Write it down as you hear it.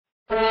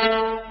Welcome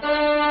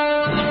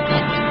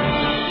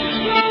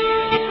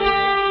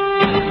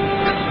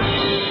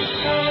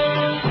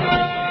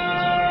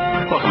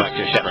back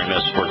to Shattering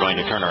Myths. We're going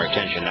to turn our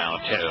attention now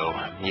to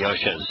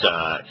Yosha's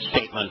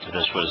statement.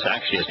 This was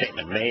actually a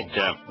statement made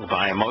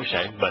by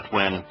Moshe, but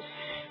when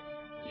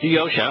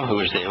Yosha,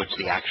 who is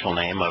the actual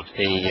name of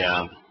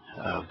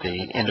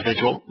the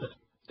individual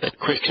that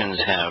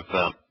Christians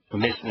have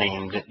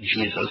misnamed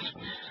Jesus,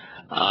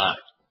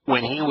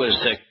 when he was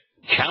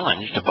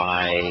challenged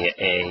by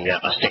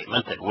a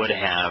statement that would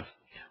have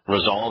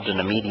resolved an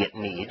immediate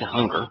need,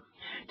 hunger,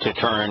 to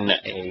turn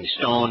a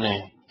stone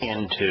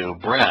into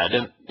bread,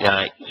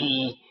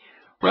 he,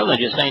 rather than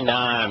just saying, "No,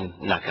 I'm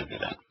not going to do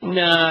that.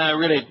 No,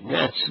 really,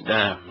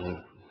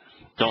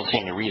 don't see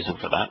any reason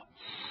for that,"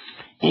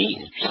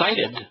 he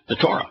cited the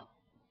Torah.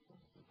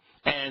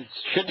 And it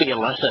should be a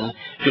lesson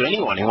to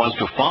anyone who wants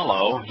to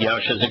follow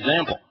Yosha's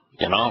example.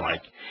 You know,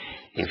 like,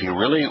 if you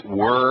really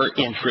were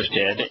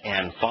interested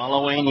in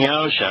following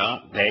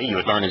Yahowah, A, you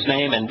would learn his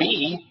name, and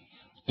B,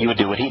 you would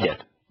do what he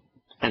did.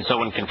 And so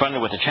when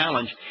confronted with a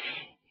challenge,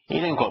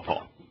 he didn't quote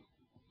Paul.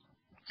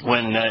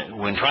 When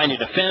trying to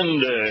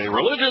defend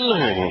religion,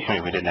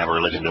 we didn't have a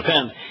religion to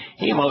defend,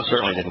 he most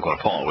certainly didn't quote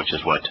Paul, which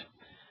is what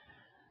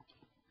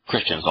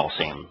Christians all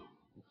seem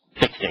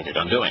fixated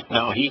on doing.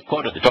 No, he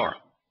quoted the Torah.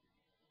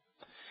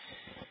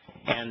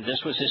 And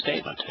this was his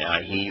statement.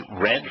 He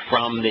read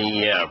from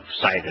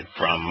cited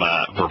from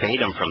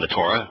verbatim from the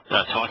Torah,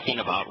 talking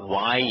about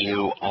why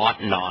you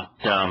ought not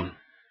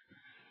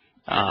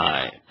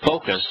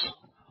focus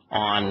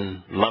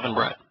on love and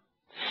bread.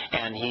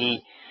 And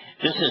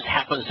this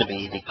happens to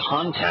be the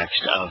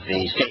context of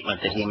the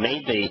statement that he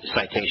made the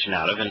citation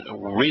out of. And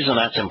the reason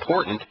that's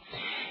important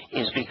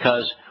is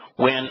because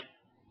when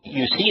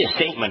you see a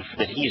statement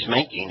that he's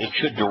making, it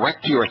should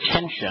direct your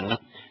attention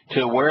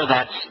to where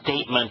that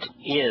statement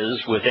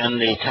is within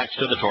the text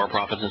of the Torah,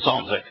 prophets, and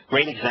Psalms. A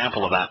great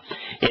example of that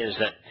is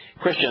that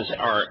Christians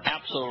are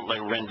absolutely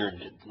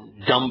rendered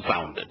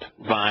dumbfounded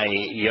by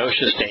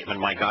Yosha's statement,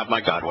 my God,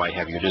 why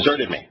have you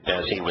deserted me?"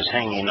 as he was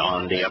hanging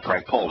on the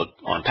upright pole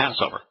on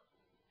Passover.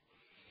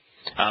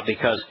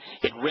 Because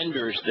it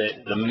renders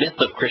the myth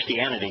of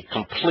Christianity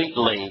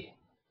completely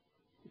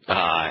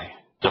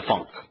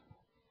defunct.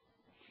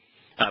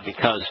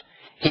 Because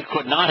he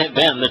could not have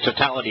been the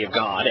totality of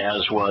God,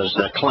 as was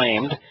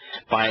claimed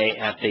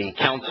at the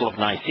Council of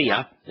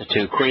Nicaea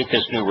to create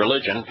this new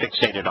religion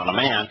fixated on a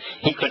man.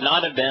 He could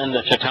not have been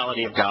the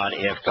totality of God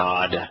if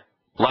God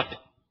left him.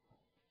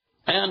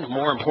 And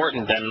more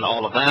important than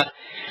all of that,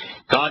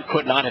 God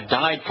could not have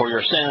died for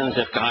your sins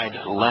if God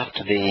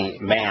left the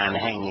man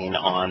hanging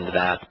on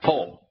that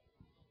pole.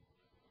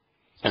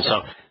 And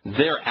so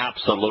they're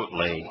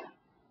absolutely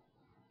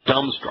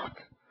dumbstruck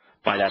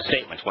by that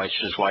statement,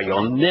 which is why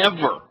you'll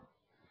never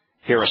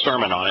hear a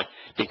sermon on it,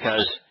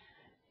 because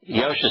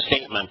Yosha's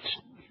statement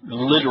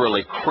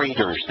literally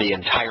craters the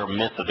entire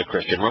myth of the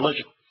Christian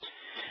religion.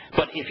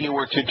 But if you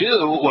were to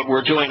do what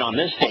we're doing on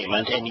this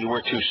statement, and you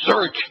were to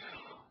search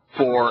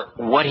for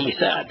what he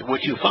said,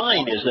 what you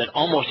find is that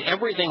almost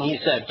everything he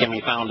said can be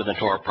found in the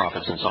Torah,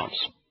 prophets, and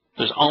Psalms.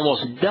 There's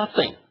almost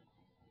nothing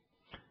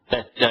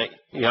that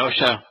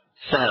Yosha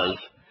says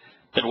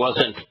that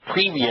wasn't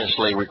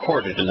previously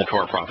recorded in the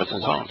Torah, prophets,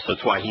 and Psalms.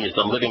 That's why he is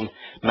the living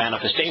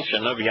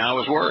manifestation of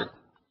Yahweh's word.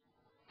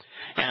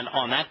 And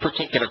on that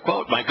particular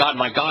quote, my God,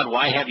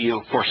 why have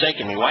you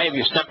forsaken me? Why have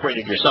you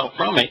separated yourself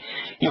from me?"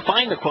 You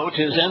find the quote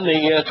is in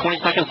the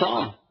 22nd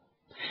Psalm.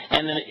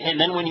 And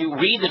then when you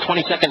read the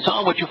 22nd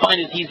Psalm, what you find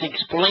is he's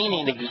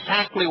explaining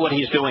exactly what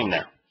he's doing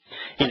there.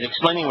 He's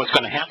explaining what's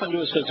going to happen to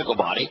his physical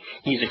body.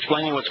 He's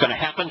explaining what's going to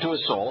happen to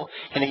his soul.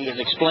 And he is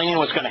explaining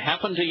what's going to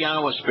happen to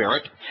Yahweh's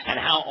spirit, and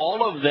how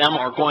all of them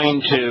are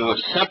going to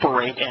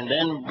separate and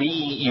then be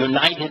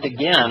united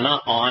again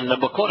on the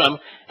Bekurim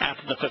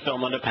after the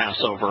fulfillment of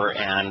Passover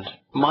and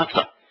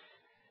Matzah.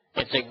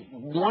 It's a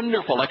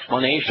wonderful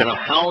explanation of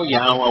how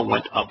Yahweh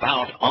went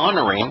about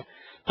honoring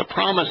the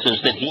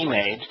promises that he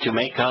made to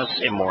make us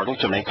immortal,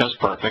 to make us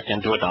perfect,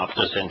 and to adopt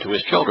us into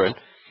his children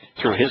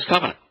through his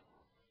covenant.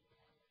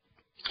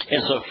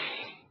 And so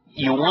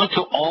you want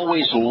to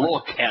always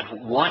look at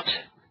what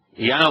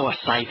Yahweh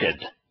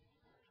cited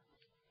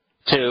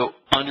to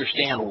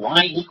understand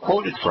why he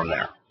quoted from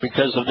there,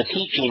 because of the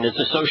teaching that's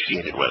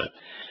associated with it.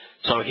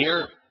 So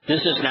here,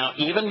 this is now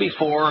even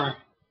before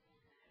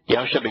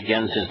Yahusha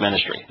begins his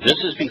ministry.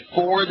 This is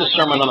before the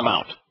Sermon on the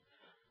Mount.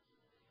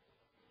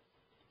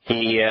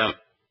 He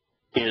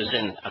is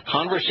in a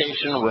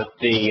conversation with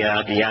the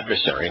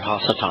adversary,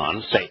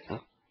 Hasatan, Satan,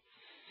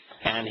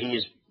 and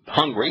he's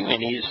hungry,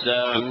 and he's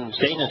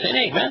Satan is saying,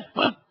 "Hey, man,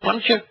 why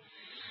don't you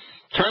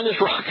turn this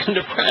rock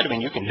into bread? I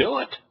mean, you can do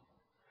it."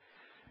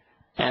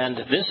 And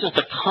this is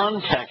the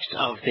context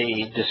of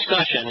the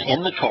discussion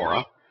in the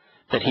Torah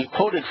that he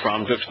quoted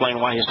from to explain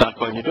why he's not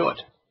going to do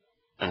it.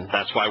 And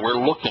that's why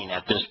we're looking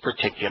at this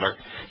particular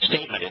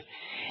statement.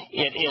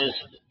 It is,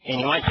 and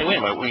you might say, wait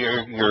a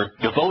minute, you're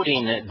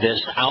devoting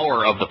this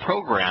hour of the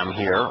program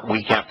here,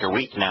 week after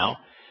week now,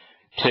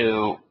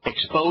 to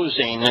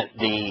exposing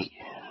the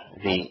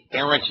the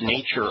errant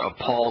nature of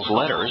Paul's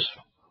letters.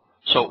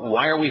 So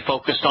why are we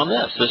focused on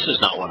this? This is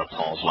not one of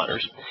Paul's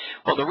letters.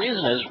 Well, the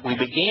reason is we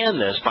began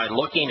this by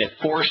looking at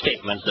 4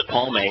 statements that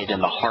Paul made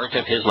in the heart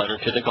of his letter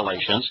to the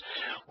Galatians,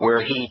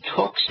 where he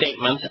took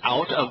statements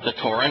out of the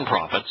Torah and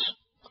prophets,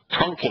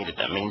 truncated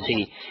them. Means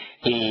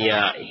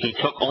he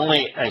took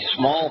only a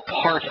small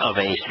part of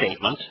a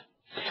statement,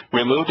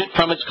 removed it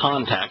from its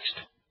context,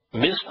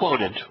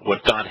 misquoted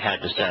what God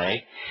had to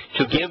say,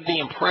 to give the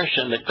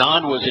impression that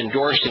God was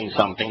endorsing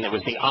something that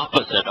was the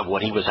opposite of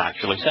what he was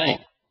actually saying.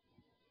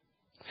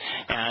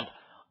 And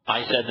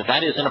I said that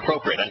that is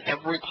inappropriate on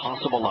every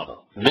possible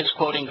level.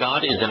 Misquoting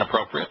God is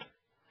inappropriate.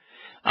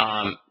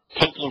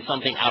 Taking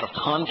something out of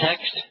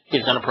context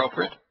is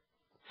inappropriate.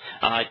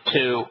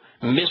 To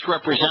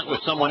misrepresent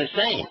what someone is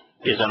saying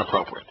is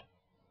inappropriate.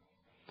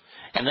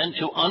 And then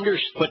to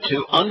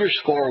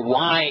underscore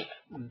why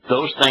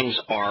those things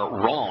are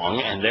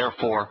wrong and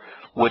therefore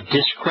would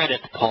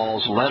discredit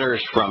Paul's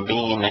letters from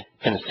being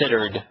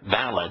considered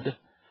valid,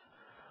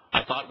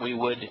 I thought we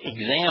would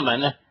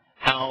examine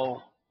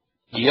how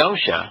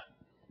Yahowah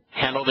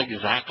handled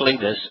exactly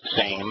this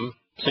same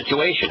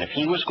situation. If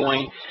he was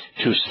going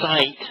to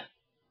cite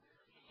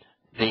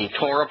the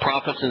Torah,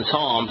 prophets, and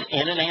Psalms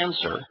in an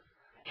answer,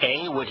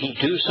 A, would he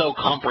do so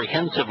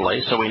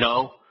comprehensively so we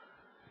know,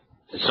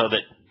 so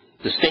that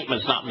the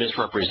statement's not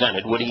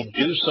misrepresented? Would he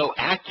do so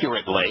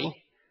accurately,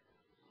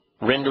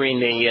 rendering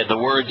the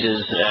words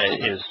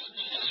as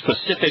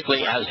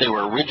specifically as they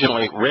were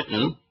originally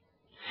written?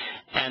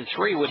 And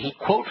 3, would he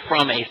quote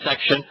from a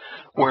section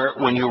where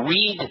when you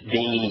read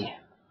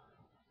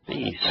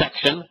the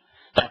section,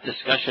 that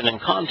discussion in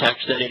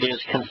context, that it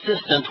is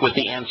consistent with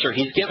the answer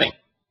he's giving?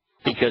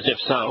 Because if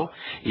so,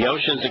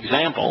 Yahowah's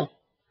example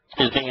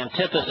is the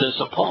antithesis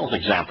of Paul's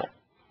example.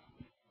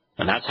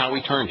 And that's how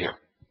we turned here.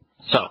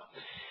 So,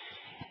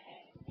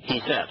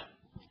 he said,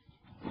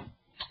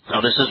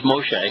 now this is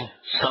Moshe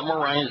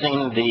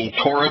summarizing the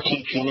Torah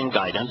teaching and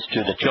guidance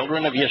to the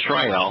children of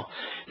Yisrael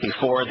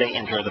before they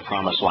enter the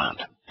promised land.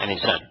 And he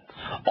said,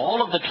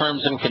 all of the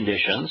terms and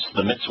conditions,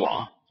 the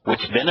mitzvah, which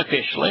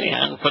beneficially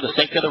and for the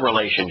sake of the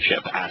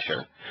relationship,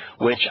 Asher,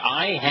 which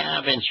I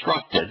have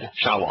instructed,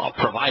 Shawah,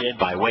 provided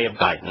by way of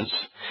guidance,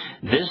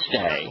 this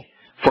day,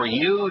 for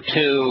you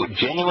to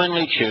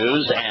genuinely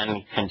choose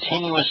and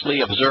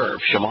continuously observe,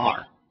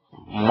 Shamar,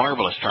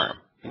 marvelous term.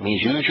 It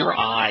means use your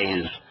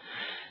eyes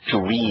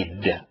to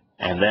read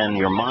and then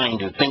your mind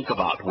to think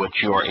about what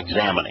you're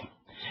examining.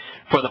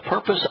 For the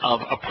purpose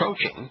of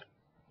approaching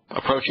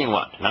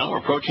what? Now we're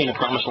approaching the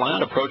promised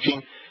land,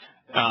 approaching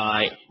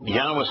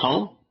Yahowah's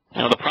home.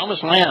 You know, the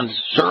promised land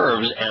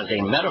serves as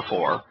a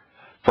metaphor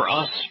for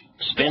us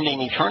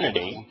spending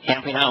eternity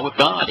camping out with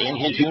God in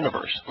his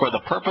universe. For the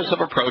purpose of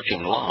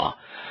approaching law,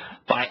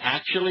 by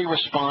actually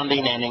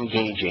responding and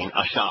engaging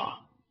Ashah,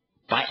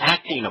 by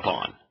acting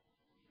upon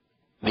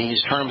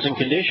these terms and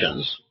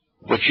conditions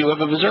which you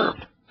have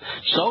observed,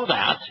 so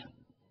that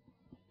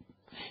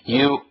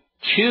you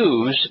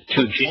choose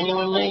to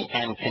genuinely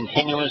and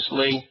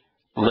continuously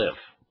live.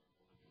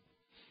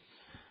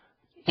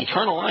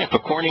 Eternal life,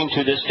 according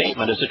to this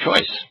statement, is a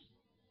choice.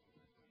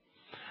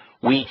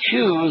 We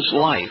choose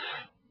life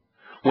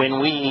when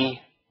we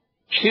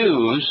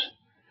choose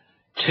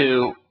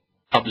to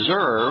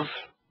observe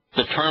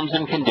the terms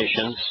and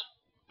conditions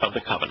of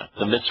the covenant,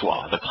 the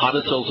mitzvah, the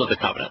codicils of the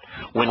covenant.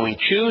 When we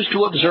choose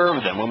to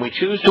observe them, when we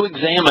choose to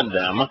examine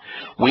them,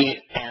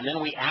 and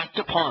then we act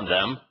upon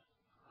them,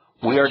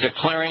 we are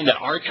declaring that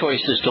our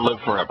choice is to live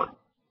forever.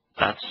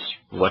 That's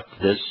what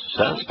this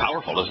says.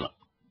 Powerful, isn't it?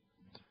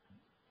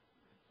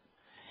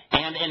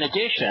 And in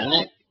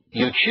addition,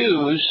 you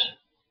choose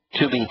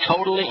to be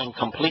totally and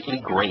completely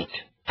great,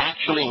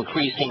 actually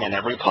increasing in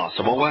every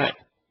possible way.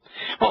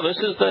 Well, this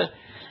is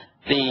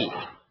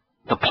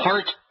the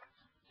part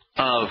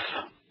of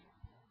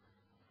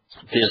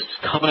this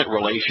covenant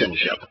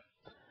relationship.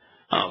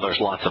 There's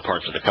lots of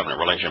parts of the covenant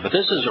relationship, but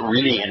this is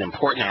really an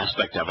important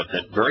aspect of it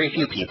that very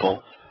few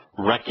people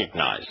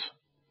recognize.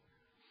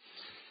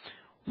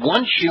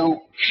 Once you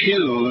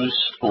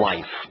choose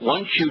life,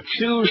 once you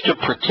choose to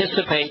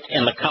participate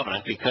in the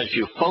covenant because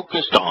you've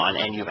focused on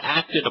and you've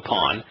acted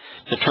upon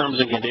the terms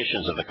and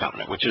conditions of the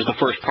covenant, which is the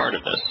first part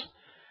of this,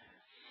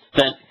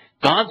 then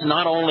God's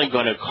not only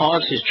going to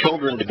cause his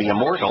children to be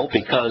immortal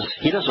because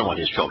he doesn't want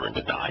his children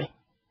to die,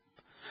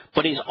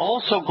 but he's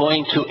also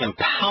going to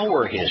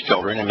empower his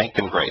children and make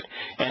them great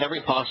in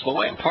every possible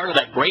way. And part of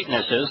that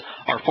greatness is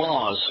our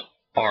flaws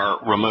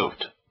are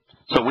removed.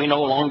 So we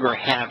no longer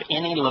have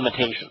any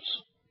limitations.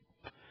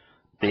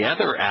 The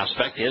other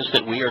aspect is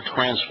that we are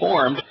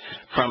transformed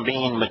from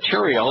being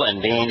material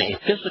and being a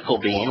physical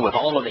being with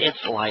all of its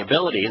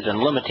liabilities and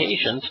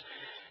limitations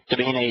to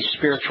being a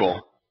spiritual,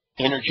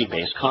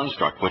 energy-based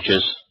construct, which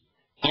is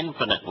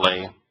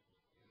infinitely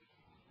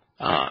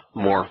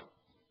more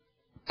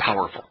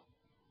powerful,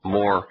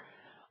 more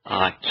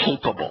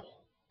capable.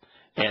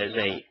 As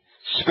a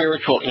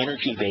spiritual,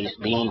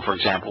 energy-based being, for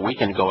example, we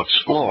can go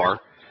explore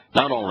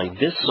not only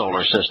this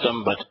solar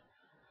system, but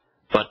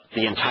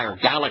the entire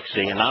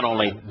galaxy, and not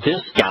only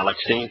this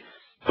galaxy,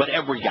 but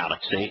every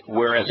galaxy,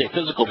 where as a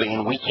physical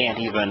being we can't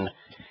even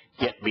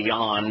get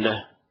beyond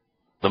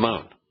the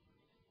moon.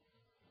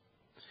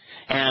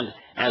 And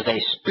as a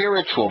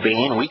spiritual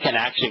being, we can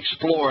actually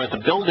explore the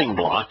building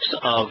blocks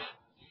of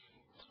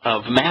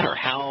matter,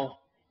 how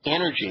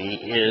energy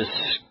is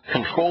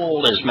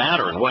controlled as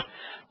matter, and what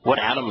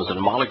atoms and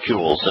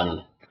molecules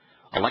and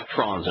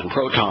electrons and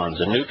protons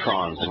and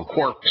neutrons and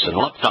quarks and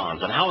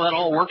leptons and how that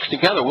all works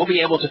together. We'll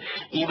be able to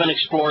even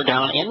explore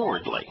down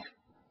inwardly.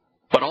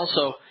 But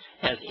also,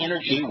 as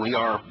energy, we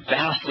are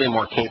vastly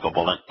more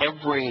capable in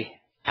every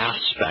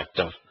aspect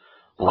of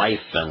life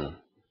and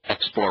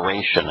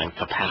exploration and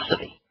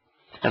capacity.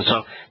 And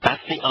so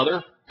that's the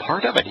other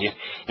part of it.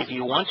 If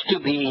you want to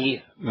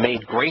be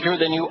made greater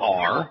than you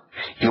are,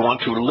 if you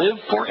want to live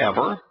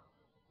forever,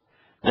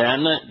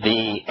 then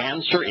the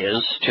answer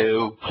is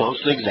to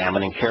closely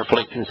examine and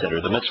carefully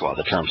consider the mitzvah,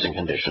 the terms and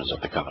conditions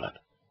of the covenant.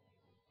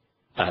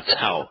 That's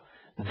how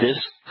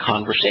this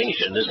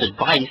conversation, this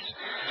advice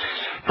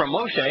from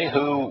Moshe,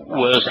 who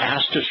was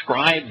asked to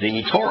scribe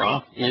the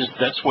Torah,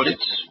 that's what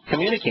it's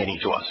communicating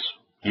to us.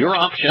 Your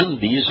option,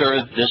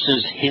 this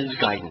is his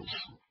guidance,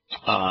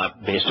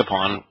 based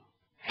upon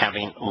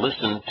having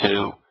listened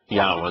to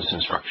Yahowah's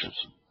instructions,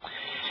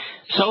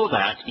 so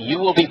that you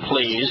will be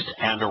pleased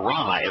and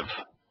arrive,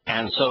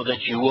 and so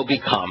that you will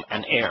become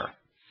an heir.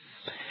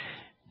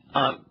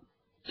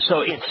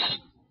 So it's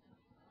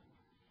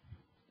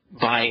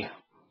by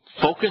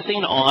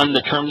focusing on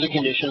the terms and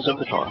conditions of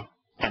the Torah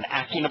and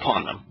acting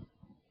upon them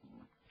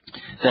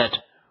that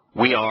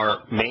we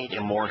are made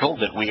immortal,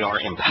 that we are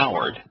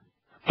empowered,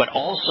 but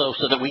also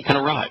so that we can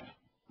arrive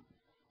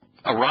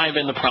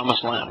in the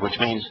promised land, which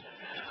means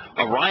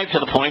arrive to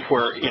the point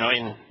where,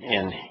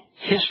 in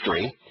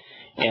history,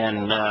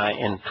 in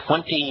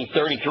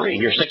 2033,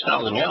 you're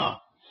 6,000 years.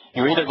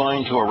 You're either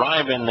going to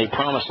arrive in the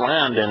promised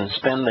land and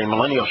spend the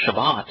millennial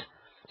Shabbat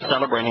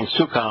celebrating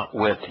Sukkah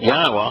with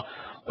Yahowah,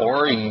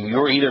 or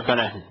you're either going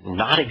to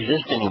not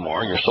exist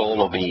anymore, your soul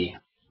will be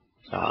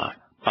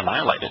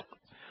annihilated,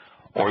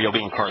 or you'll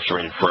be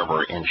incarcerated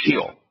forever in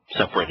Sheol,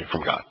 separated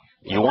from God.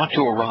 You want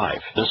to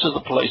arrive. This is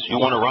the place you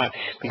want to arrive,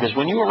 because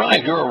when you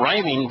arrive, you're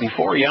arriving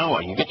before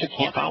Yahowah. You get to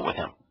camp out with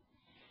him.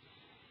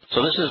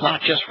 So this is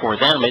not just for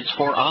them, it's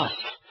for us.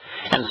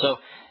 And so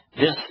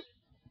this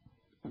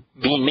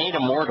being made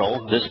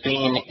immortal, this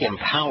being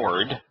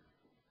empowered,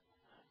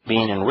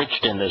 being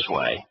enriched in this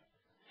way,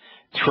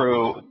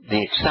 through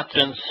the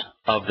acceptance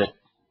of the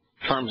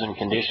terms and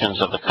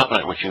conditions of the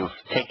covenant, which you've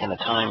taken the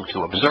time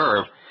to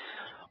observe,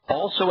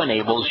 also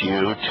enables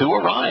you to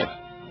arrive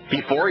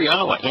before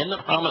Yahowah in the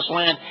promised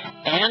land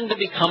and to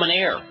become an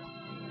heir.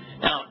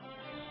 Now,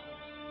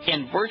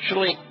 in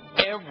virtually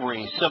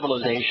every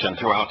civilization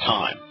throughout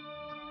time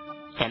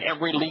and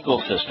every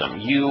legal system,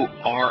 you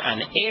are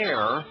an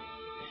heir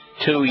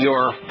to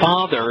your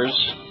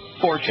father's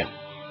fortune.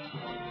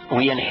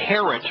 We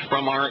inherit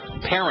from our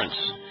parents.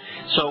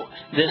 So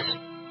this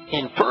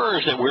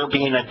infers that we're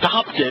being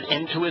adopted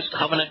into his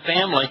covenant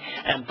family,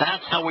 and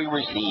that's how we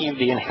receive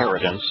the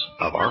inheritance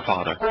of our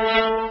Father.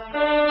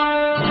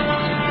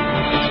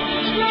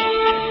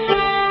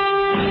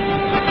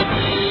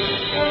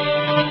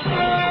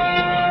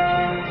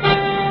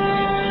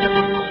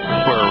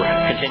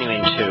 We're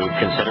continuing to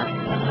consider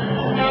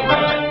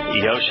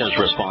Yosha's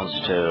response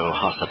to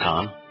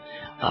Hasatan,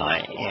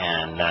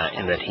 and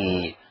that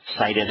he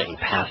cited a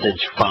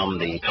passage from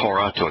the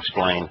Torah to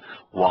explain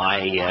why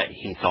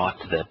he thought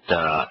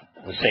that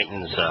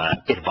Satan's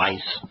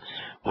advice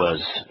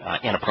was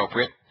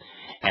inappropriate.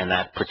 And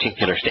that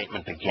particular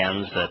statement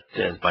begins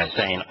by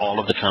saying, all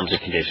of the terms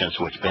and conditions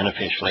which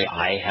beneficially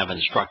I have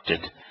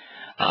instructed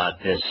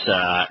this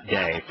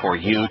day for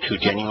you to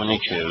genuinely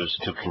choose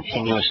to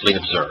continuously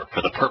observe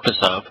for the purpose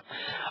of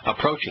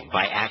approaching,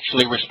 by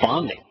actually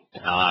responding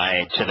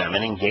to them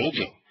and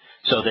engaging,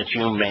 so that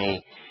you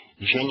may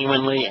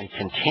genuinely and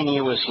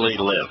continuously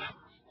live,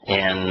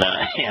 and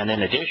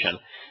in addition,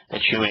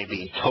 that you may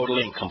be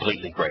totally and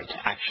completely great,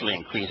 actually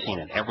increasing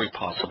in every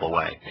possible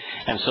way,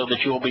 and so that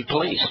you will be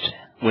pleased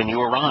when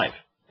you arrive,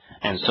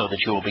 and so that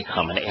you will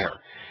become an heir.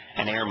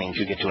 An heir means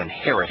you get to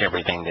inherit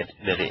everything that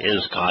it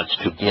is God's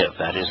to give.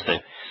 That is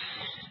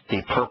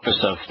the purpose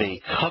of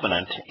the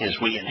covenant, is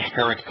we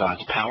inherit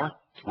God's power,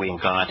 we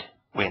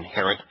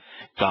inherit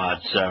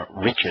God's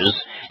riches,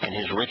 and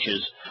his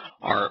riches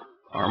are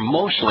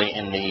mostly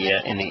in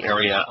the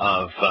area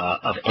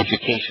of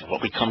education,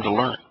 what we come to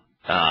learn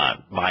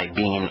by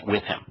being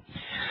with him.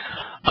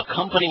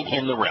 Accompanied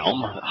in the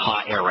realm,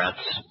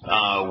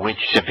 Ha'eretz, which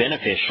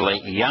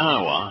beneficially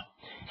Yahowah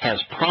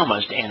has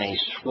promised in a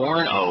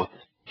sworn oath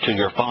to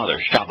your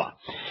father, Shabbat.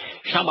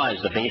 Shabbat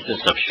is the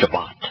basis of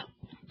Shabbat.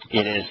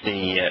 It is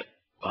the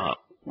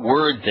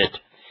word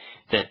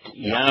that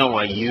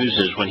Yahowah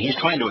uses when he's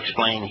trying to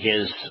explain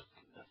his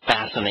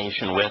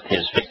fascination with,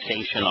 his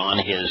fixation on,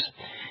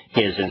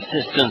 his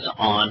insistence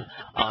on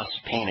us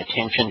paying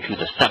attention to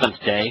the seventh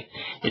day.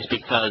 Is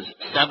because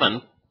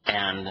 7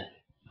 and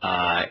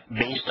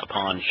based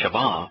upon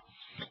Shabbat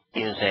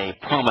is a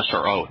promise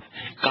or oath.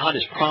 God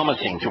is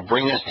promising to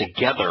bring us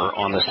together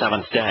on the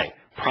seventh day.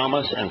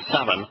 promise, and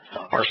 7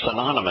 are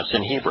synonymous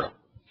in Hebrew.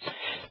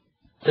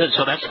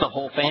 So that's the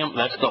whole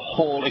that's the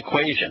whole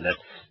equation.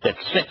 That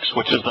 6,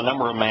 which is the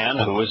number of man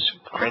who was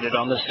created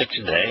on the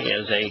 6th day,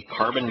 is a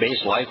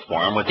carbon-based life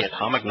form with the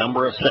atomic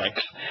number of 6,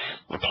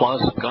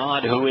 plus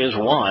God, who is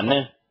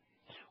 1.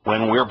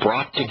 When we're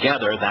brought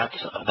together,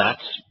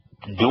 that's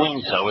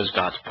doing so is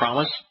God's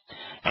promise,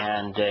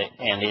 and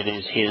it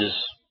is His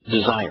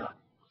desire.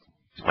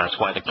 That's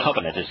why the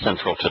covenant is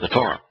central to the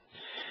Torah.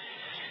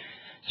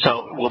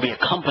 So we'll be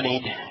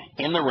accompanied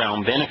in the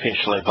realm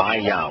beneficially by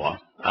Yahowah,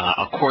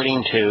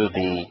 according to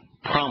the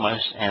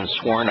promise and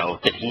sworn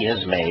oath that He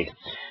has made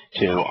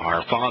to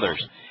our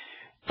fathers.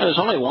 Now, there's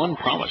only one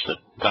promise that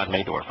God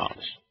made to our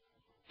fathers.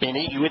 And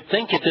you would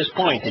think at this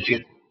point that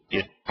you'd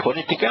put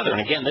it together.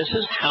 And again, this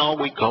is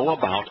how we go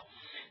about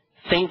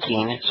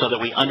thinking so that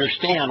we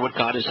understand what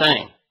God is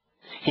saying.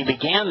 He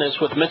began this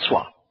with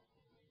mitzvah.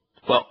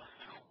 Well,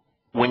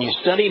 when you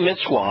study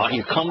mitzvah,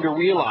 you come to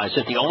realize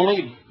that the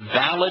only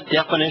valid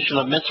definition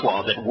of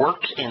mitzvah that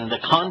works in the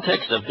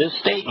context of this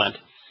statement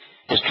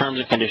is terms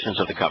and conditions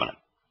of the covenant.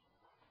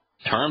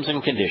 Terms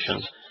and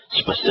conditions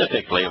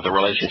specifically of the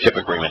relationship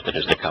agreement that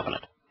is the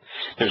covenant.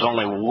 There's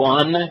only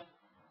one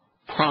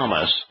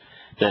promise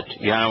that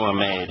Yahowah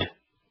made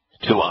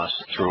to us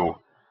through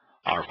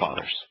our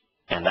fathers.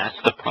 And that's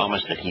the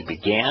promise that He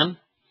began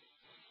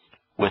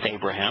with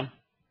Abraham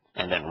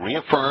and then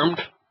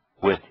reaffirmed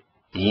with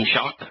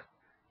Yishak,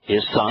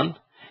 his son,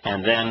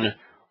 and then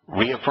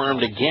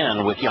reaffirmed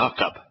again with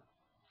Jacob,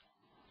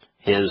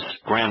 his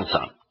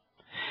grandson.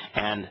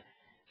 And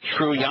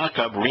through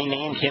Jacob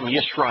renamed him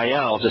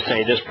Yisrael to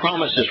say this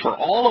promise is for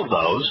all of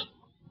those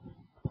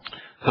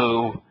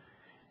who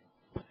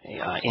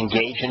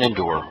engage and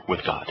endure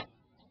with God.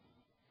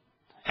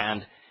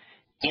 And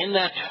in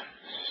that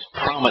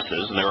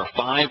promises, there are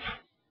 5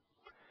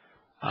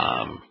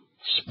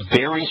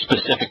 very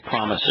specific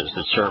promises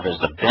that serve as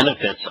the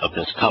benefits of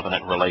this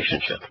covenant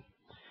relationship.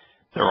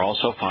 There are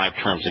also 5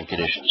 terms and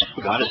conditions.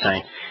 God is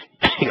saying,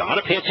 you ought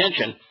to pay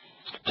attention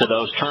to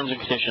those terms and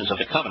conditions of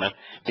the covenant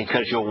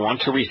because you'll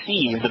want to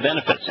receive the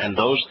benefits. And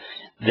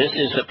this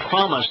is the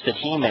promise that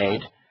He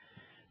made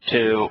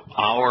to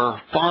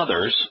our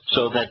fathers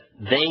so that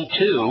they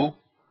too,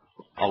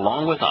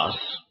 along with us,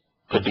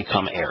 could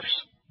become heirs.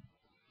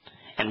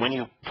 And when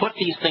you put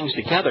these things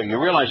together, you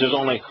realize there's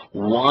only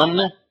one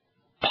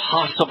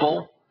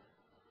possible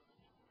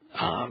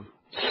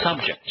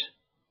subject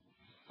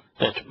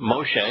that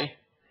Moshe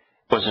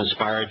was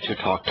inspired to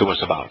talk to us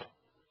about.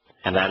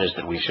 And that is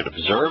that we should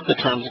observe the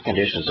terms and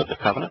conditions of the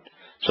covenant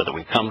so that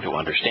we come to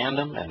understand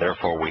them, and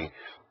therefore we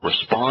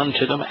respond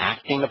to them,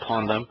 acting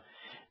upon them,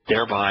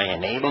 thereby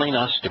enabling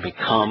us to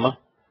become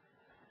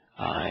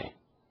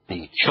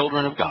the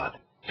children of God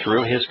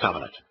through His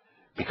covenant,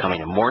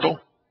 becoming immortal,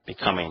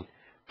 becoming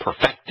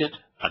perfected,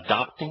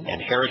 adopting,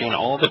 inheriting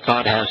all that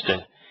God has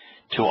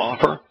to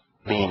offer,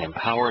 being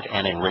empowered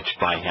and enriched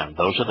by Him.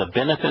 Those are the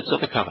benefits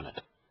of the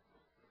covenant.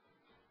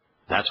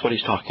 That's what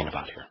He's talking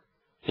about here.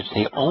 It's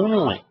the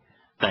only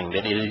thing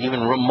that is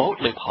even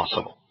remotely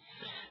possible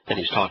that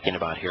He's talking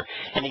about here.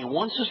 And He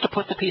wants us to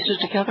put the pieces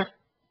together.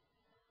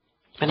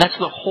 And that's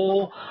the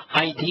whole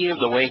idea of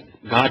the way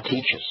God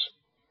teaches,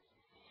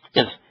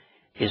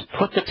 is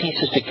put the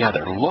pieces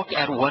together. Look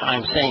at what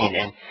I'm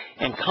saying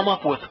and come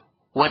up with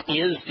what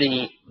is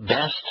the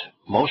best,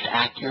 most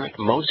accurate,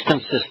 most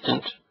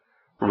consistent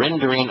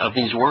rendering of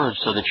these words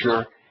so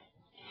that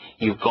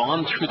you've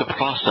gone through the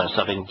process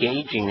of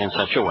engaging in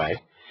such a way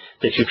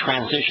that you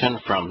transition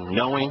from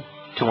knowing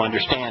to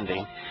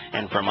understanding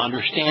and from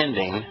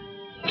understanding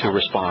to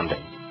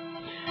responding.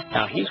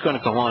 Now, he's going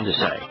to go on to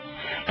say,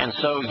 and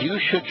so you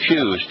should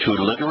choose to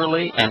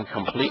literally and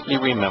completely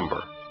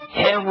remember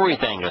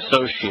everything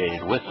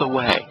associated with the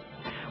way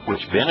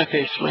which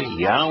beneficially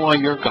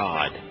Yahowah your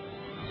God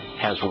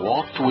has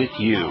walked with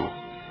you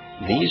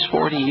these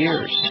 40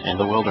 years in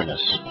the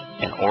wilderness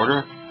in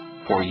order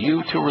for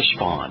you to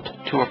respond,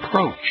 to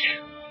approach,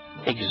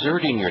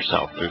 exerting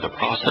yourself through the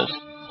process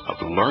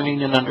of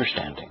learning and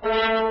understanding.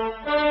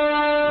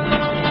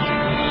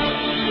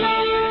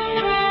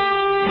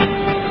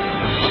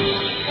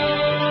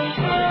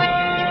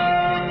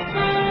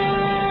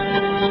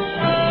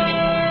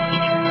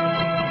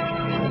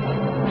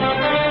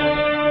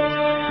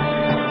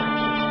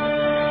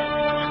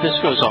 This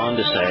goes on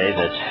to say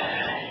that,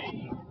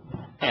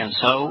 and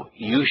so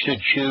you should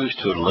choose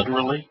to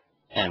literally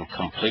and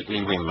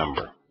completely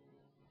remember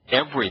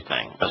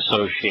everything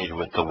associated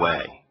with the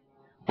way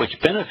which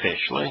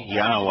beneficially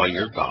Yahowah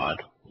your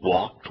God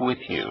walked with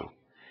you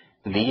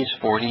these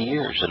 40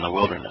 years in the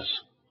wilderness.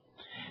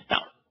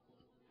 Now,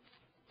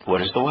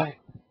 what is the way?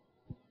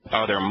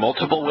 Are there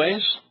multiple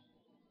ways?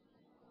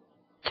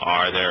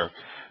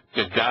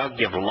 Did God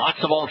give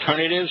lots of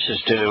alternatives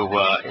as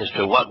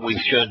to what we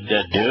should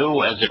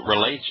do as it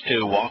relates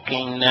to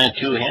walking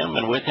to Him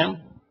and with Him?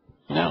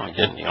 No, He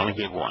didn't. He only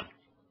gave one.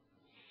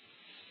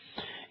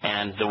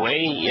 And the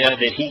way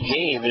that He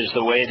gave is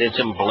the way that's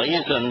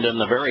emblazoned in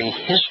the very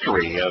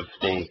history of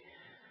the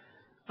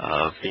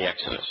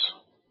Exodus.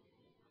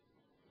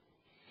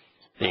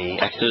 the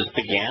Exodus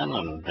began,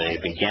 and they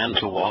began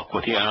to walk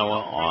with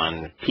Yahowah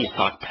on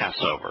Pesach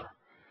Passover,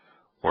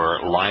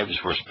 where lives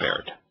were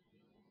spared,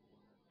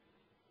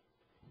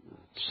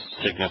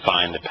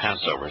 signifying that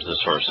Passover is the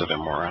source of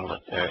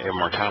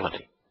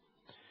immortality.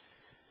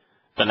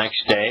 The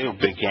next day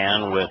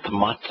began with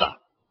matzah,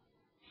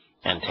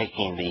 and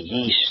taking the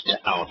yeast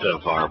out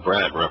of our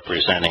bread,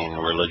 representing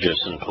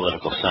religious and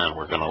political sin.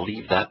 We're going to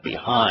leave that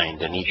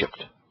behind in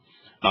Egypt.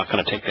 Not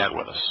going to take that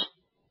with us.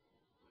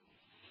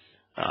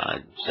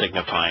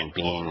 Signifying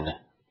being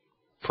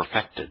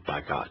perfected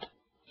by God,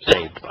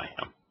 saved by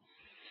Him.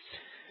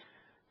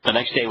 The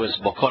next day was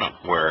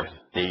Bokurim, where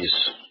these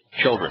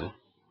children,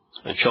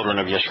 the children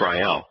of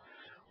Yisrael,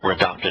 were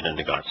adopted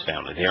into God's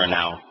family. They are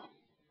now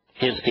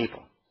His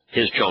people,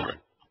 His children,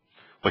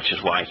 which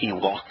is why He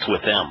walked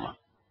with them,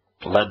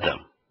 led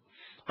them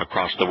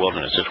across the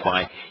wilderness. It's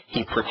why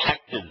He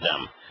protected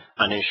them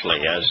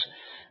initially as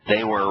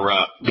they were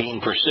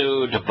being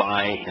pursued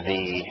by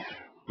the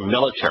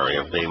military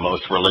of the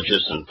most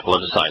religious and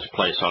politicized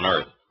place on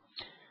earth.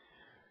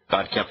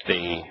 God kept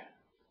the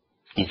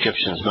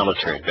Egyptians'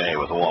 military at bay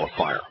with a wall of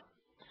fire.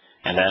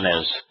 And then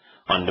as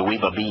on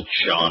Nuweiba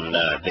Beach on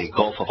the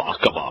Gulf of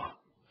Aqaba,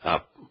 a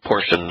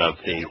portion of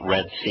the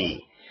Red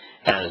Sea,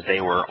 as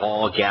they were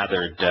all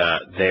gathered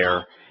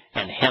there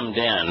and hemmed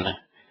in,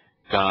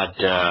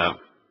 God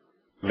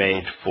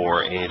made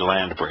for a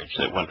land bridge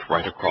that went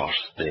right across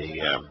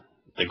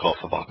the Gulf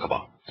of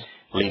Aqaba,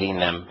 leading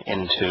them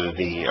into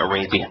the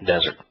Arabian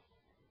desert.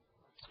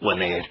 When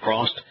they had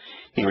crossed,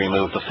 He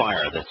removed the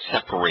fire that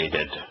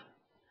separated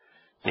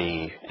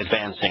the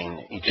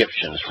advancing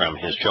Egyptians from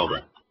His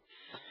children.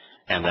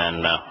 And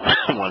then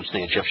once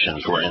the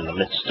Egyptians were in the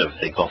midst of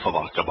the Gulf of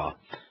Aqaba,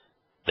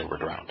 they were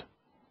drowned.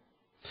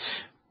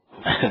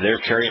 Their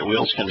chariot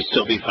wheels can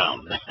still be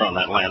found on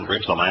that land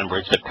bridge. The land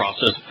bridge that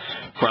crosses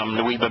from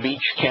Nuweiba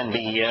Beach can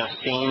be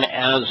seen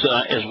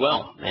as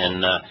well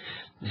in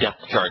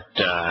depth chart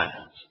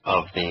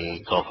of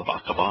the Gulf of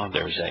Aqaba.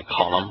 There's a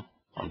column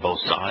on both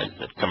sides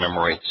that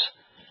commemorates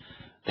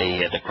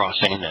the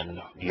crossing and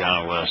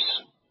Yahowah's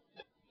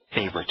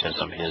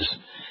favoritism,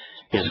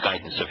 his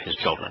guidance of His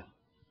children.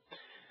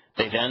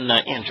 They then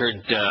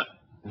entered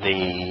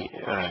the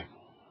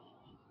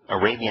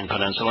Arabian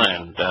Peninsula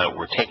and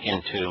were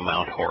taken to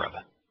Mount Horeb.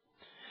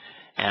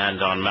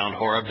 And on Mount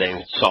Horeb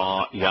they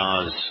saw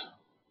Yah's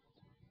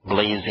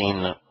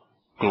blazing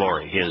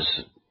glory,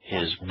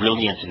 his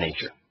brilliant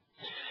nature.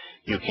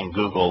 You can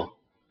Google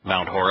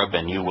Mount Horeb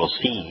and you will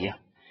see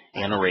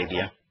in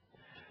Arabia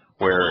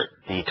where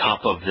the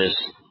top of this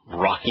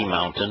rocky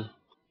mountain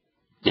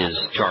is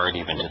charred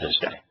even to this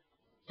day.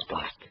 It's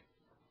black.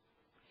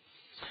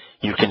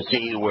 You can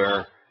see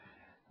where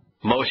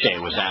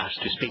Moshe was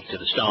asked to speak to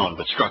the stone,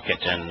 but struck it,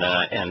 and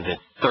the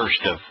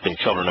thirst of the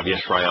children of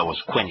Israel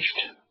was quenched.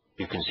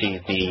 You can see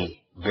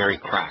the very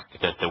crack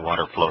that the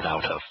water flowed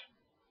out of,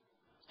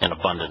 an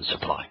abundant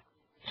supply.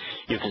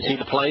 You can see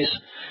the place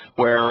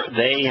where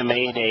they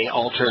made an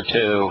altar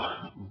to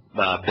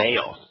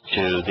Baal,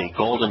 to the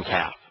golden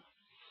calf,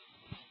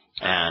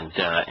 and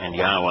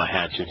Yahowah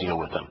had to deal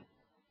with them.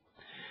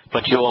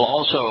 But you will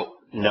also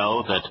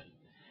know that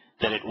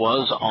it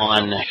was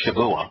on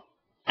Shavuah,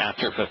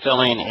 after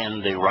fulfilling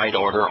in the right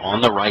order,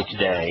 on the right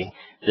day,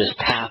 this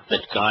path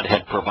that God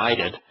had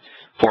provided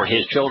for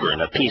His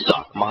children, of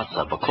Pesach,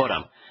 Matzah,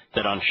 Bokurim,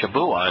 that on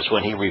Shavuah is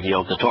when He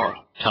revealed the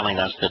Torah, telling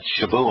us that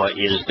Shavuah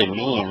is the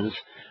means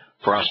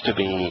for us to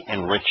be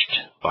enriched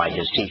by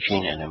His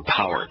teaching and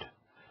empowered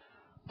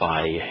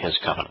by His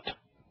covenant.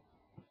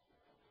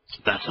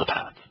 That's the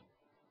path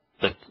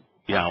that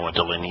Yahowah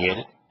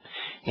delineated.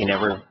 He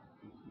never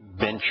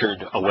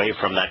ventured away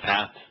from that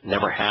path,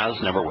 never has,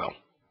 never will.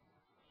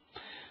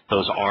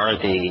 Those are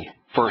the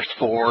first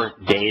 4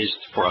 days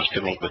for us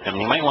to meet with Him.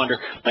 And you might wonder,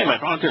 wait a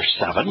minute, aren't there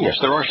 7? Yes,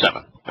 there are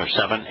 7. There are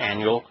 7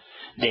 annual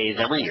days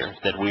every year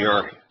that we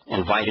are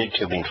invited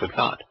to meet with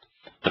God.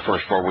 The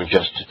first 4 we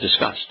just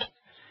discussed.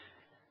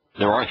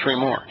 There are 3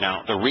 more.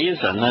 Now, the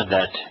reason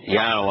that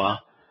Yahowah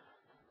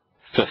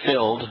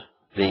fulfilled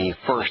the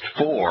first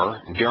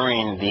 4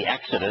 during the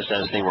Exodus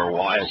as He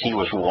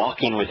was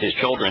walking with His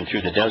children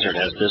through the desert,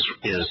 as this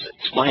is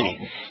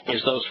explaining,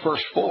 is those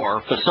first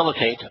 4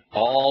 facilitate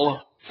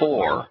all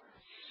 4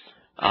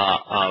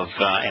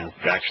 and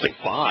actually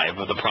 5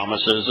 of the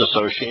promises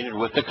associated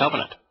with the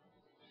covenant.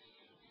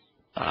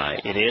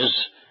 It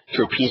is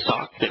through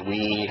Pesach that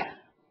we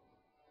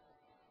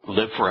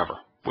live forever,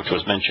 which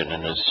was mentioned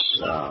in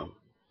this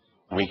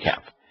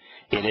recap.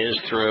 It is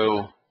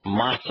through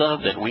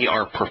Matzah that we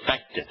are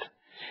perfected.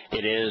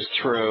 It is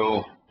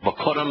through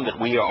Bokurim that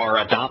we are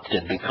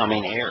adopted,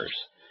 becoming heirs.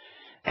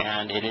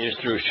 And it is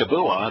through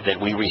Shavuah that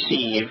we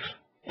receive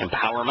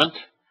empowerment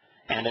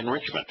and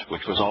enrichment,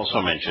 which was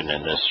also mentioned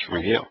in this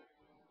review.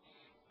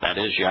 That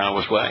is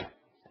Yahowah's way.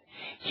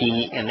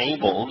 He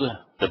enabled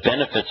the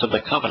benefits of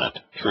the covenant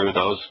through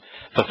those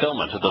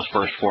fulfillment of those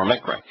first 4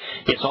 mikra.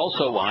 It's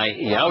also why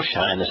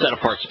Yahusha, in the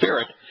set-apart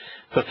spirit,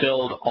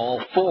 fulfilled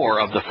all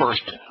 4 of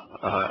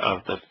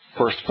the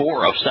first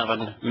 4 of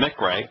 7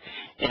 Mikre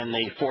in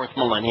the 4th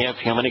millennia of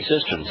human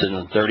existence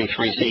in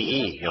 33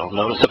 CE. You'll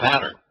notice a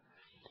pattern.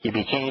 He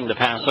became the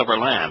Passover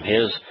lamb.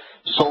 His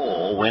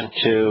soul went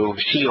to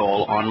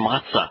Sheol on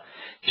Matzah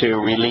to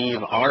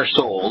relieve our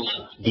souls,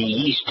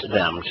 de-yeast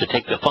them, to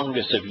take the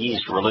fungus of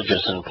yeast,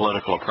 religious and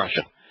political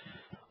oppression,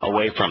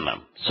 away from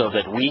them, so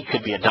that we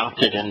could be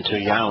adopted into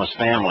Yahweh's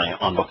family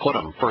on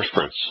Bekurim, first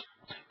fruits,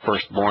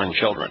 firstborn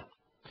children.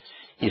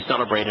 He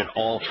celebrated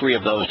all 3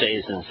 of those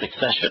days in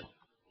succession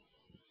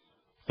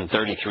in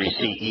 33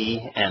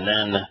 CE, and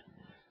then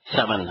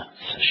 7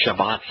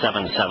 Shabbat,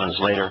 7 sevens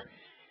later,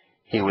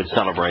 he would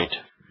celebrate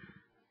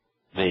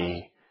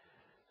the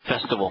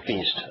festival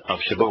feast of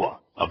Shavuot,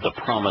 of the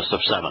promise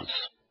of sevens,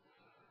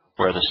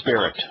 where the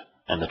Spirit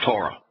and the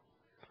Torah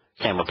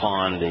came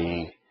upon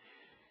the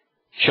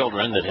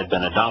children that had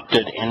been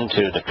adopted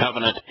into the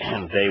covenant,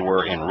 and they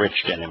were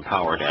enriched and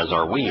empowered, as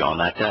are we on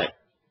that day.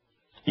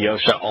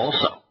 Yosha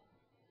also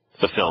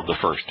fulfilled the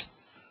first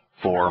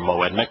 4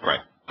 Moed Mikre.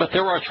 But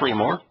there are 3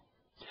 more,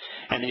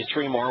 and these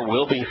 3 more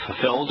will be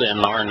fulfilled in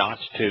our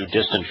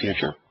not-too-distant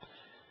future.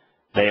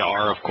 They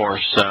are, of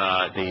course,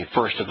 the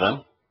first of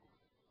them,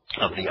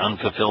 of the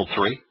unfulfilled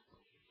 3,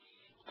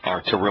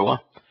 are Teruah,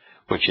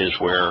 which is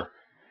where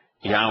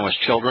Yahweh's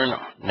children,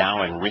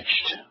 now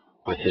enriched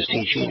with his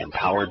teaching,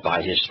 empowered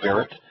by his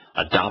Spirit,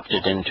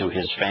 adopted into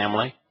his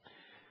family,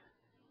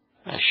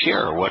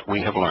 share what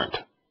we have learned.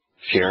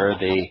 Share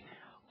the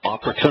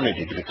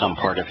opportunity to become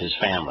part of his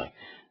family.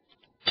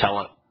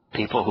 Tell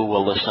people who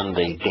will listen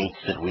the dates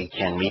that we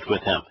can meet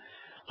with him.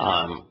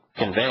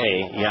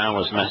 Convey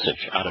Yahweh's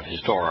message out of his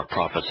Torah,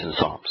 prophets, and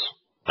Psalms.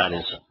 That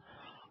is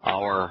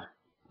our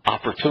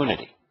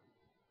opportunity.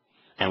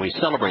 And we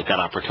celebrate that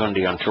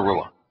opportunity on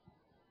Teruah.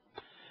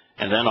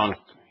 And then on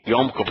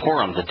Yom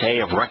Kippurim, the day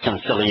of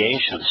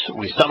reconciliations,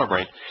 we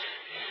celebrate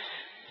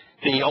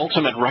the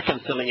ultimate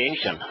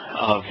reconciliation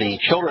of the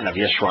children of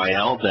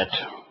Israel that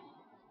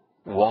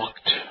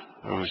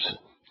whose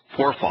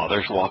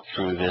forefathers walked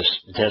through this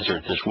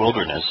desert, this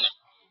wilderness,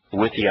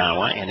 with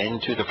Yahweh and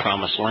into the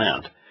promised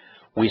land.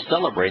 We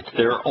celebrate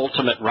their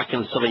ultimate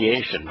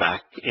reconciliation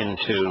back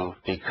into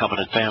the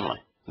covenant family.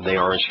 They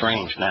are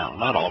estranged now.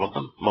 Not all of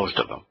them, most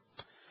of them.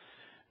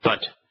 But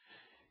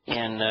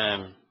in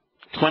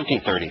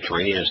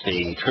 2033, as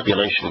the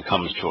tribulation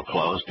comes to a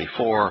close,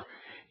 before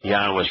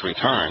Yahweh's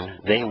return,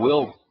 they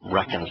will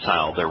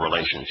reconcile their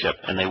relationship,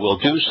 and they will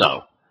do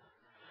so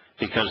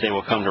because they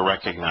will come to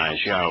recognize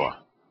Yahweh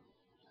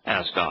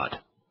as God.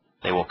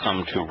 They will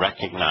come to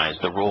recognize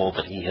the role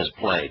that he has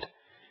played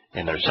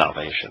in their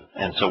salvation.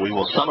 And so we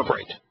will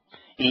celebrate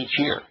each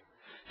year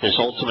this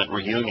ultimate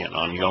reunion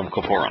on Yom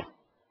Kippurim.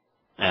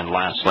 And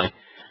lastly,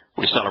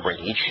 we celebrate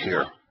each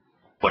year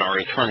what our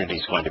eternity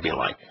is going to be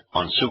like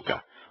on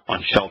Sukkah,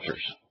 on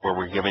shelters, where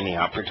we're given the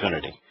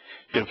opportunity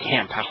to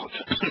camp out,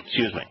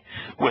 excuse me,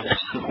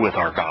 with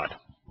our God.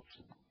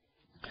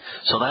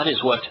 So that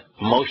is what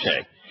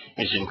Moshe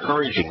is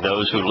encouraging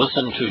those who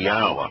listen to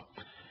Yahowah,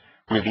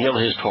 reveal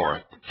his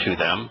Torah to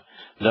them,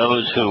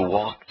 those who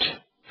walked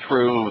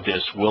through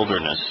this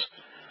wilderness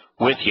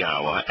with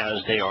Yahweh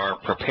as they are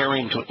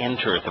preparing to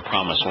enter the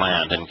promised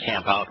land and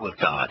camp out with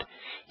God.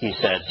 He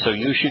said, so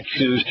you should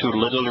choose to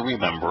literally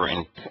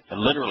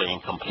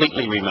and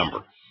completely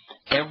remember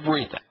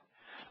everything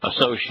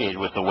associated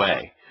with the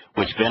way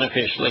which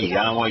beneficially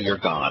Yahweh your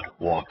God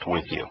walked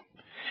with you.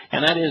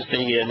 And that is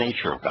the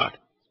nature of God.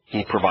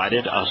 He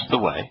provided us the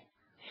way.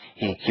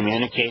 He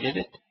communicated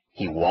it.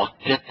 He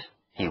walked it.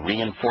 He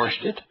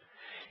reinforced it.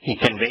 He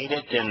conveyed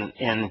it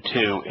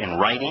in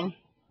writing,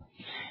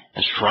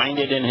 enshrined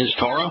it in his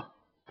Torah,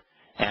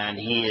 and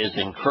he is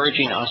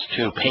encouraging us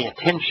to pay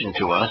attention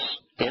to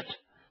it,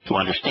 to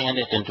understand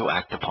it, and to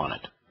act upon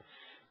it.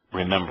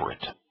 Remember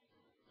it.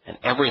 And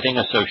everything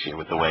associated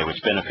with the way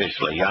which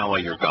beneficially Yahweh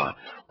your God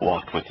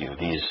walked with you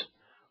these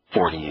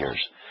 40 years.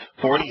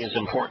 40 is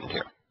important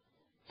here,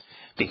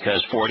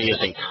 because 40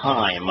 is a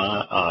time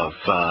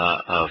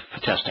of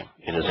testing.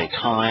 It is a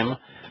time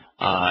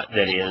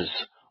that is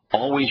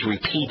always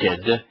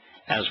repeated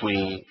as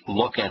we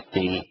look at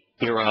the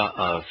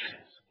eras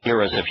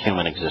of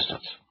human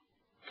existence.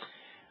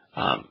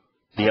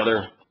 The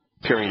other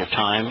period of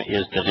time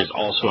that is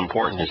also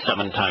important is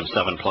 7 times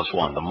 7 plus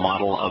 1, the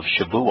model of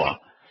Shavuot,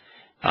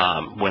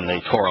 when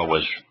the Torah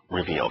was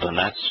revealed. And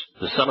that's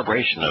the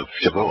celebration of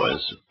Shavuot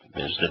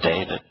is the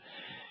day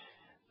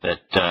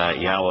that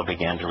Yahweh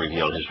began to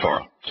reveal his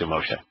Torah to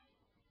Moshe.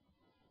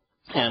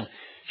 And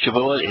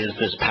Shavuot is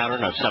this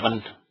pattern of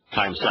 7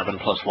 times 7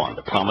 plus 1,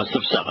 the promise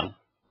of 7,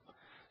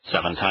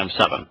 7 times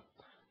 7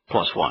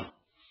 plus 1.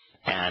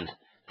 And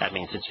that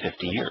means it's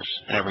 50 years.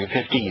 And every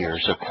 50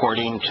 years,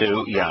 according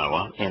to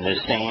Yahweh, in the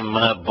same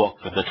book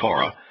of the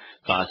Torah,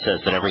 God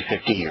says that every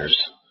 50 years,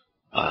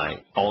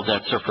 all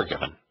debts are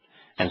forgiven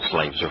and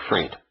slaves are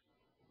freed.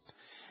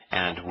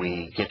 And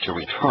we get to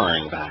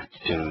return back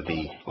to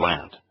the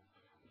land.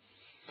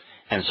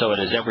 And so it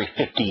is every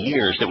 50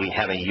 years that we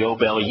have a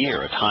Yobel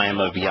year, a time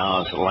of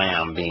Yah's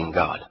Lamb being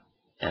God,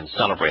 and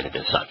celebrated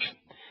as such.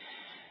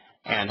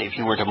 And if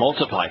you were to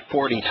multiply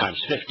 40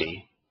 times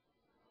 50,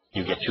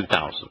 you get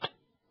 2,000.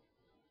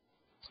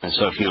 And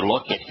so if you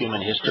look at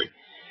human history,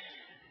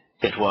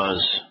 it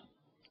was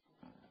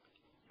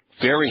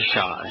very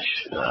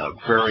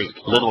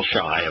little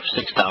shy of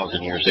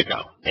 6,000 years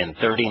ago, in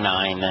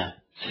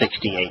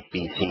 3968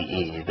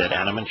 BCE, that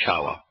Adam and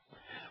Yahowah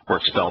were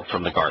expelled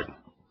from the garden.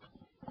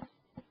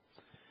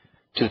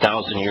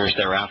 2,000 years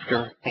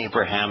thereafter,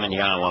 Abraham and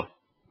Yahowah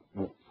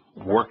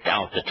worked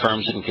out the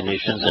terms and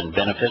conditions and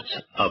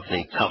benefits of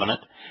the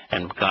covenant,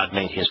 and God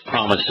made his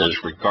promises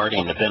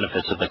regarding the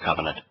benefits of the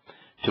covenant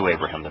to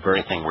Abraham, the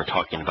very thing we're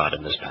talking about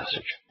in this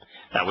passage.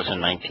 That was in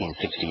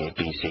 1968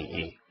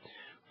 BCE.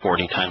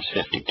 40 times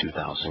 50,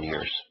 2,000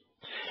 years.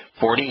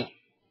 40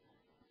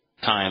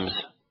 times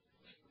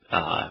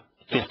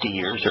 50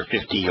 years, or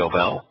 50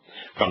 Yobel,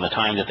 from the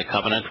time that the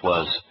covenant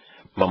was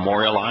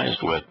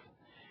memorialized with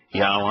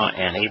Yahowah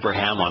and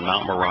Abraham on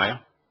Mount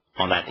Moriah,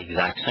 on that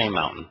exact same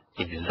mountain,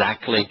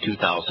 exactly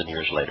 2,000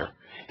 years later,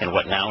 in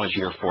what now is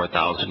year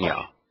 4000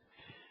 Yah.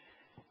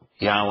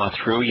 Yahowah,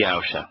 through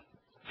Yahusha,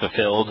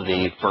 fulfilled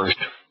the first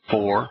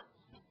 4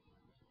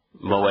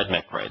 Moed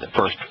Mikre, the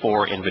first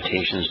 4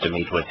 invitations to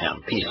meet with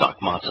him, Pesach,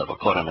 Matzah,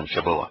 Bakodim, and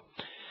Shavuah,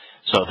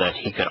 so that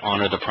he could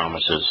honor the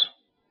promises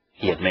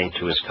he had made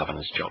to his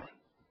covenant's children.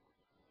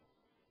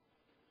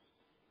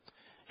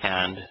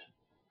 And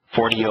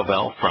 40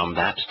 Yobel from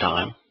that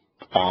time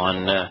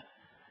on,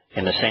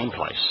 in the same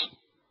place,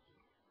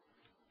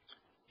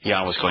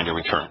 Yah was going to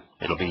return.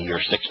 It'll be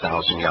year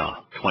 6000 Yah,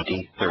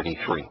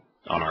 2033,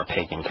 on our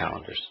pagan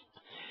calendars.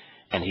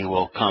 And he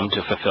will come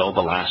to fulfill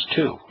the last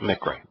 2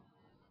 Mikre,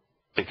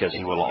 because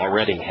he will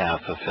already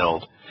have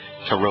fulfilled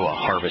Teruah,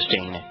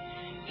 harvesting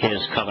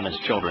his covenant's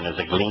children as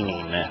a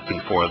gleaning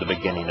before the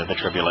beginning of the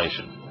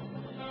tribulation.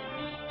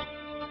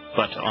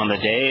 But on the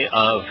day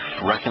of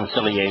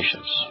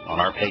reconciliations, on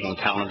our pagan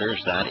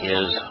calendars, that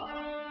is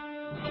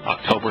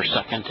October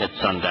 2nd at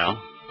sundown,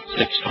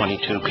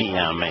 6:22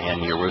 p.m.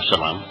 in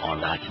Jerusalem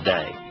on that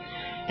day,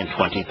 in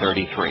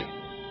 2033,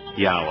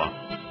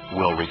 Yahowah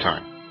will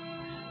return.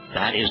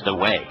 That is the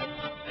way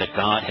that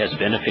God has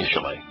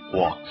beneficially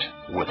walked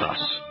with us.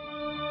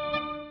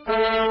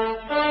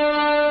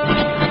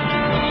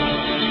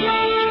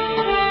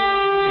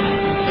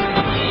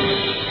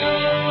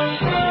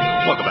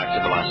 Welcome back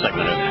to the last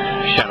segment of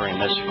Shattering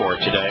Myths for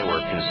today.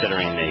 We're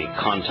considering the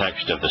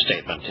context of the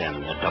statement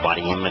in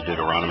Devarim,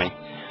 Deuteronomy,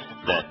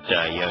 that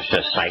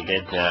Yosha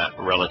cited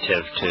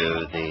relative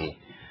to the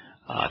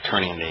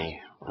turning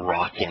the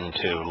rock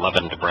into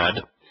leavened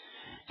bread.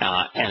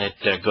 And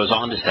it goes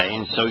on to say,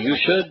 and so you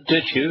should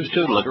choose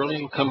to literally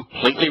and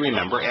completely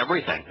remember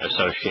everything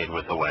associated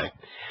with the way,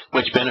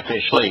 which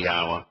beneficially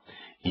Yahowah,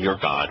 your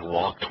God,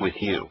 walked with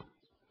you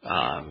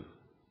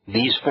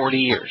these 40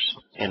 years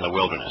in the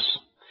wilderness.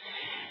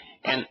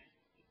 And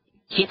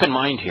keep in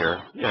mind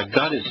here,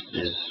 God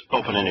is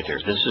open-ended here.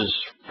 This is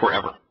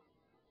forever.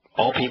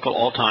 All people,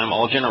 all time,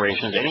 all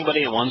generations,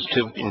 anybody that wants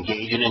to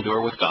engage and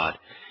endure with God,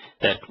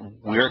 that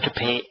we're to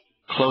pay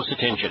close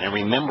attention and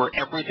remember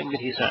everything that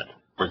he said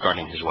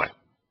regarding his way,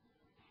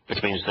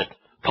 which means that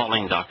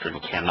Pauline doctrine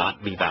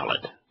cannot be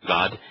valid.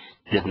 God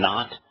did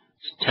not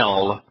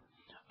tell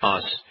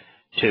us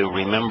to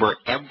remember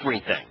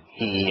everything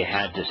he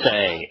had to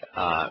say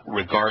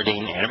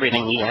regarding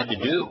everything he had to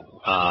do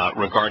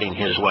regarding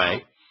his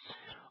way,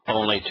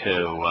 only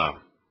to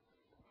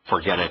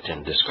forget it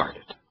and discard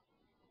it.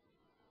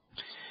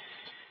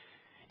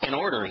 In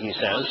order, he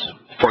says,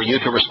 for you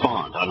to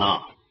respond,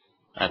 Anah.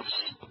 That's,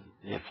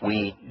 if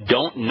we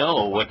don't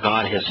know what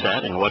God has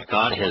said and what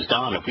God has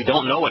done, if we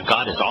don't know what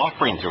God is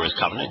offering through his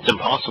covenant, it's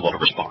impossible to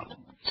respond.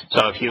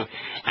 So if you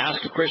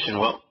ask a Christian,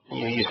 well,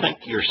 you think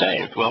you're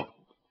saved, well,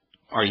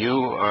 are you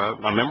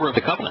a member of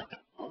the covenant?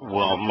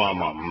 Well,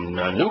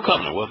 a new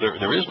covenant. Well,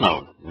 there is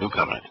no new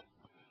covenant.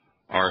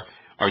 Are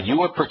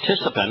you a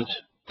participant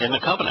in the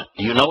covenant?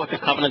 Do you know what the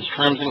covenant's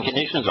terms and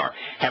conditions are?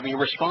 Have you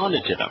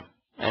responded to them?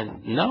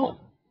 And no.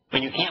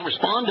 And you can't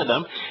respond to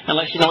them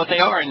unless you know what they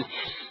are. And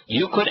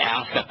you could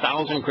ask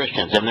 1,000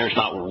 Christians, and there's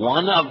not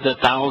one of the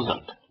 1,000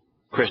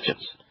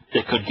 Christians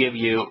that could give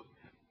you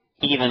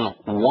even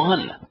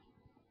one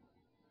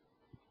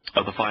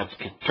of the 5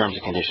 terms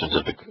and conditions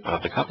of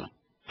the covenant.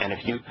 And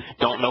if you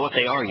don't know what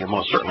they are, you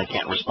most certainly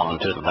can't respond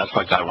to them. That's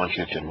why God wants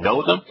you to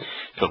know them,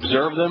 to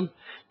observe them,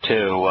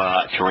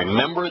 to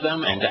remember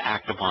them, and to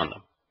act upon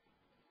them.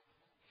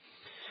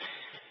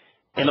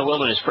 In the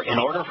wilderness, in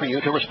order for you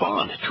to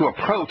respond, to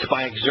approach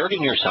by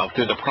exerting yourself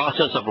through the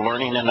process of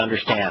learning and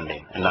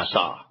understanding, and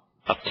nasa,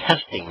 of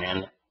testing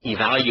and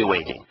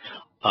evaluating,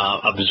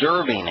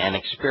 observing and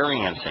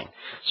experiencing,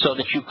 so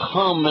that you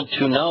come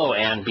to know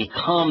and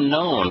become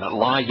known,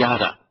 la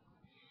yada.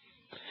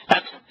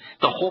 That's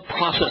the whole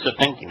process of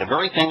thinking. The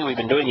very thing that we've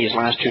been doing these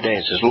last 2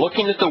 days is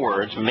looking at the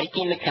words,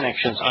 making the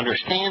connections,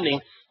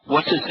 understanding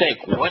what's at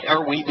stake. What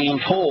are we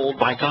being told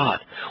by God?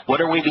 What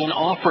are we being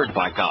offered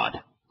by God?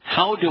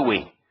 How do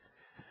we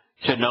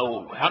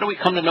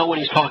come to know what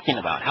he's talking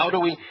about? How do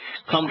we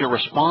come to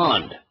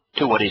respond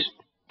to what he's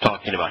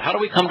talking about? How do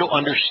we come to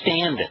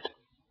understand it?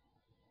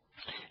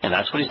 And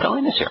that's what he's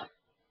telling us here.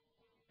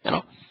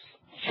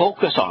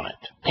 focus on it.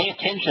 Pay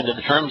attention to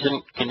the terms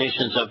and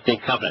conditions of the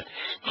covenant,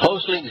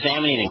 closely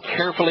examining and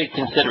carefully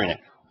considering it,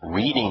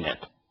 reading it,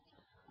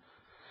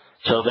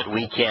 so that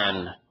we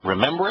can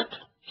remember it,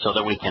 so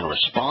that we can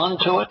respond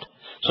to it,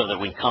 so that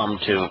we come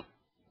to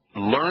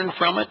learn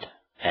from it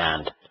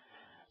and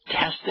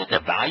test it,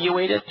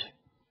 evaluate it,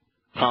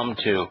 come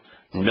to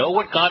know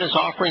what God is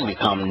offering,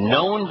 become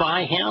known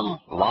by Him,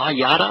 la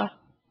yada,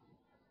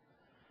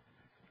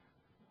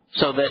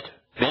 so that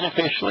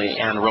beneficially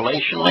and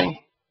relationally,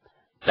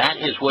 that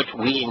is what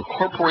we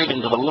incorporate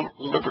into the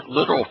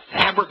literal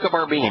fabric of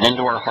our being,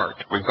 into our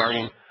heart,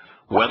 regarding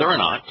whether or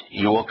not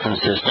you will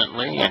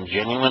consistently and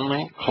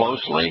genuinely,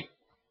 closely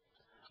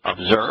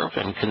observe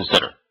and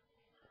consider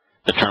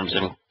the terms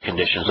and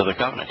conditions of the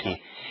covenant.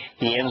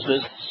 He ends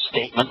this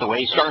statement the way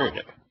he started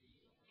it,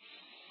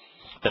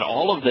 that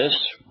all of this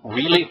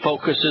really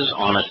focuses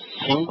on a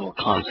single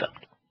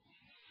concept.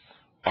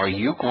 Are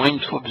you going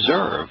to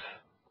observe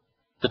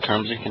the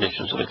terms and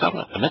conditions of the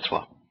covenant, the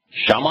mitzvah,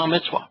 Shama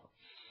mitzvah?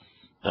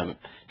 The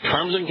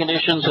terms and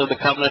conditions of the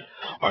covenant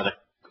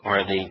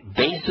are the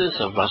basis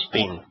of us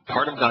being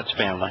part of God's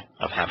family,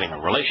 of having a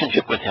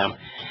relationship with Him,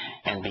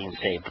 and being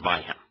saved by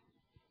Him.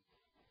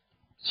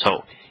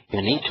 So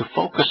you need to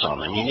focus on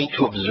them. You need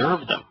to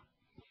observe them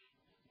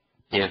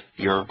if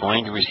you're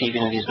going to receive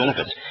any of these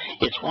benefits.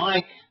 It's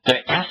why the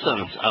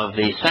essence of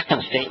the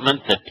second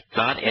statement that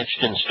God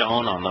etched in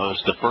stone on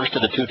the first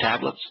of the two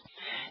tablets,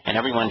 and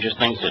everyone just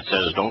thinks it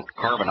says, don't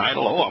carve an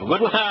idol. Oh, I'm good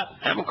with that.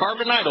 I haven't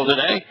carved an idol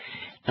today.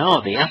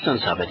 No, the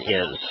essence of it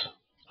is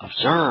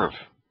observe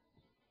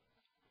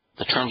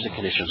the terms and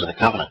conditions of the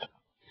covenant.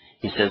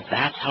 He says,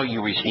 that's how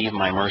you receive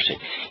my mercy.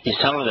 He's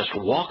telling us,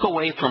 walk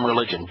away from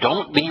religion.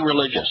 Don't be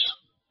religious.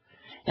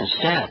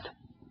 Instead,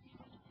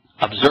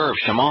 observe,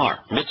 shamar,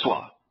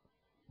 mitzvah,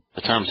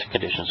 the terms and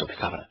conditions of the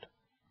covenant.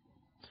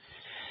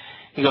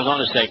 He goes on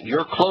to say,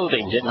 your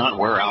clothing did not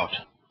wear out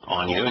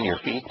on you, and your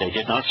feet, they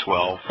did not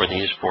swell for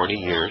these 40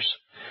 years,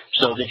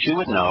 so that you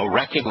would know,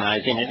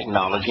 recognizing and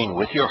acknowledging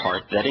with your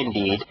heart that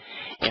indeed,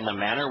 in the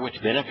manner which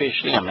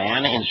beneficially a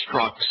man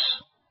instructs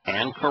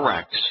and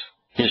corrects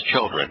his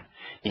children,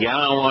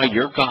 Yahowah,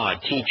 your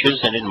God, teaches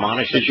and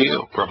admonishes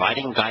you,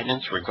 providing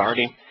guidance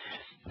regarding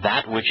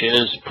that which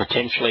is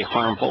potentially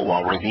harmful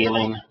while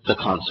revealing the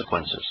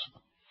consequences.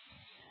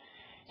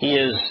 He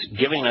is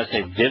giving us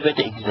a vivid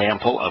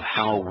example of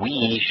how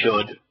we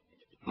should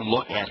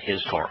look at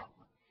His Torah.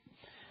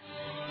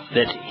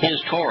 That His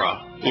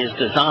Torah is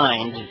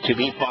designed to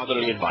be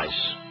fatherly advice.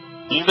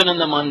 Even in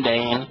the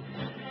mundane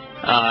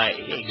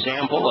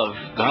example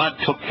of God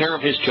took care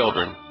of His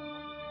children.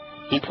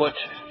 He put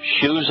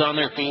shoes on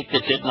their feet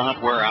that did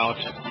not wear out.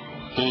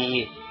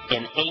 He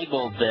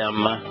enabled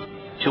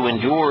them to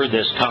endure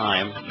this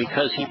time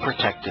because He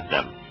protected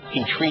them.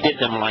 He treated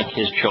them like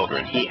His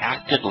children. He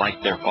acted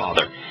like their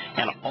father.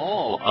 And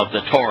all of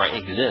the Torah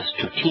exists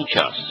to teach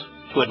us,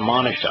 to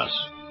admonish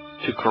us,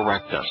 to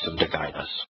correct us, and to guide us.